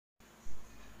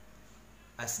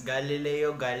As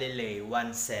Galileo Galilei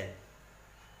once said,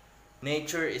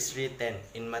 nature is written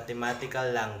in mathematical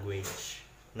language.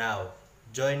 Now,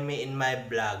 join me in my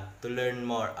blog to learn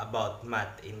more about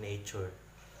math in nature.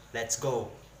 Let's go!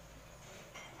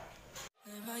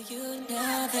 Where are you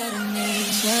now that I need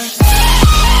you?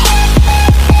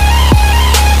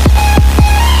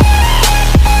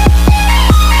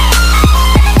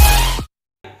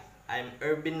 I'm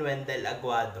Ervyn Wendelle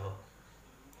Aguado.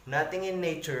 Nothing in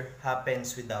nature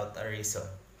happens without a reason.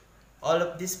 All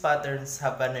of these patterns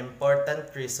have an important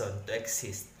reason to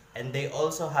exist, and they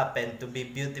also happen to be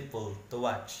beautiful to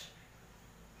watch.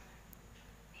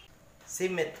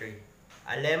 Symmetry.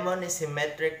 A lemon is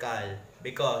symmetrical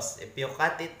because if you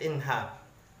cut it in half,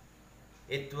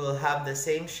 it will have the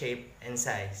same shape and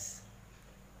size.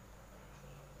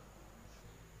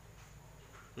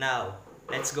 Now,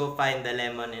 let's go find the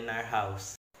lemon in our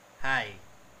house. Hi,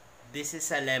 this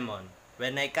is a lemon.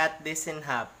 When I cut this in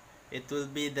half, it will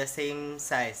be the same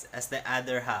size as the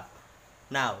other half.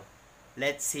 Now,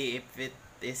 let's see if it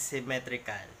is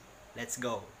symmetrical. Let's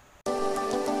go.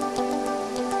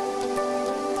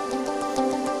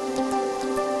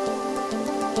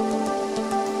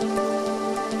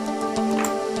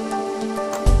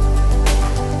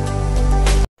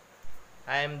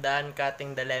 I am done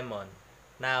cutting the lemon.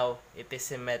 Now, it is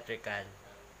symmetrical.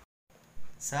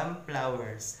 Some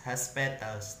flowers has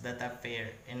petals that appear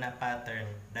in a pattern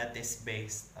that is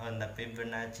based on the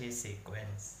Fibonacci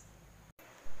sequence.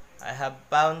 I have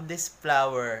found this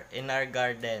flower in our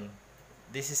garden.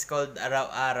 This is called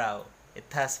araw-araw. It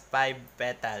has 5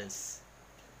 petals.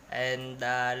 And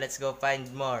let's go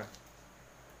find more.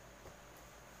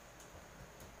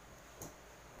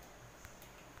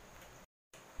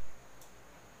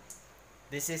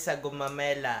 This is a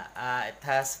gumamela. It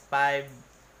has 5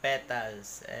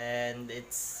 petals, and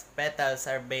its petals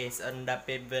are based on the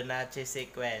Fibonacci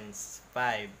sequence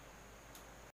 5.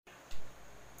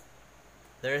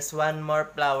 There's one more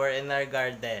flower in our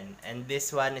garden, and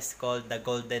this one is called the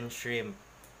golden shrimp.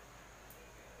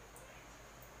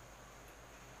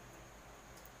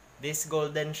 This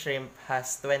golden shrimp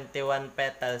has 21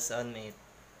 petals on it.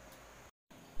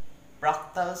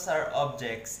 Fractals are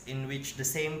objects in which the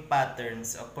same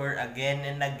patterns occur again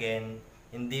and again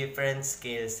in different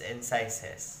scales and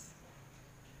sizes.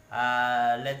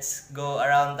 Let's go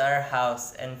around our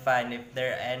house and find if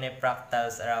there are any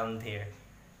fractals around here.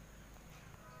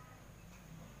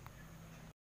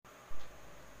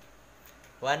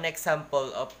 One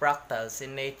example of fractals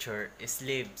in nature is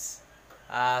leaves.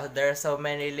 There are so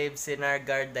many leaves in our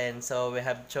garden, so we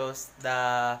have chose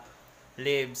the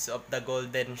leaves of the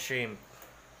golden shrimp.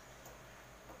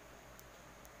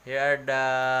 Here are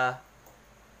the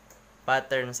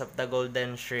patterns of the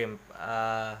golden shrimp.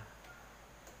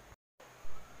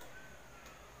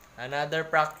 Another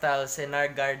fractals in our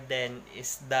garden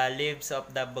is the leaves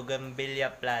of the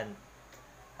bougainvillea plant.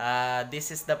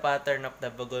 This is the pattern of the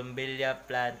bougainvillea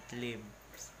plant leaf.